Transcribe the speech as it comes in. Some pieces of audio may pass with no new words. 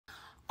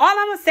All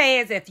I'm going to say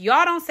is if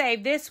y'all don't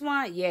save this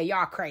one, yeah,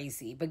 y'all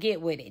crazy. But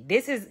get with it.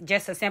 This is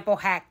just a simple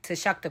hack to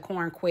shuck the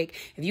corn quick.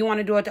 If you want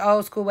to do it the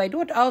old school way,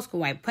 do it the old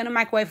school way. Put in the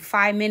microwave for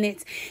 5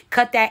 minutes.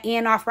 Cut that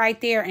end off right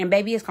there. And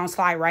baby, it's going to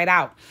slide right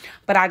out.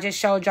 But I just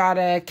showed y'all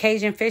the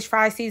Cajun fish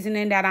fry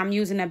seasoning that I'm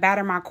using to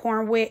batter my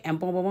corn with. And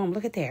boom, boom, boom.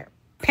 Look at there.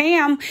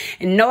 Pam.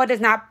 And no, it does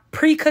not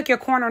pre-cook your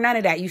corn or none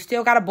of that. You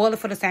still got to boil it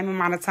for the same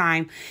amount of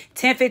time.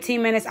 10-15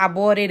 minutes. I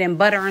boiled it in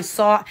butter and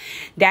salt.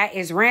 That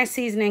is ranch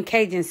seasoning,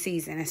 Cajun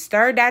seasoning.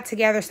 Stirred that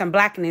together, some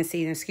blackening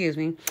seasoning, excuse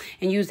me,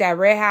 and use that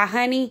red hot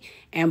honey,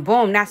 and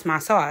boom, that's my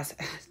sauce.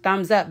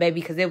 Thumbs up,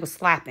 baby, because it was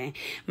slapping.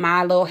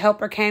 My little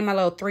helper came, my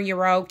little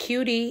 3-year-old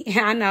cutie.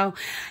 I know.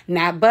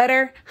 Not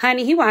butter,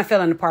 honey. He wasn't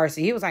feeling the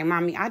parsley. He was like,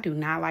 Mommy, I do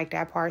not like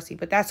that parsley,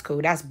 but that's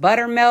cool. That's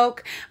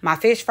buttermilk, my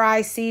fish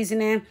fry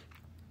seasoning.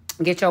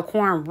 Get your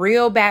corn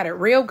real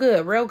battered, real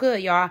good,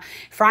 y'all.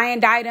 Fry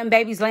and dye them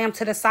babies, lay them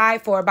to the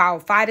side for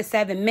about 5 to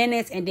 7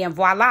 minutes, and then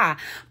voila.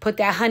 Put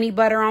that honey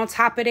butter on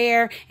top of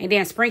there, and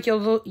then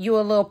sprinkle you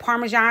a little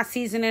Parmesan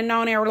seasoning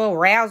on there, a little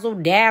razzle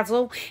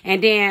dazzle,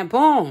 and then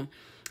boom.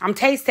 I'm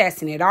taste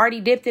testing it. I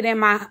already dipped it in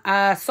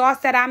my sauce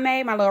that I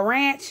made, my little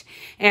ranch,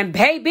 and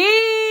baby,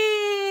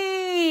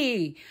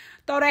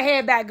 throw that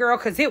head back, girl,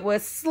 because it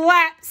was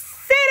slap.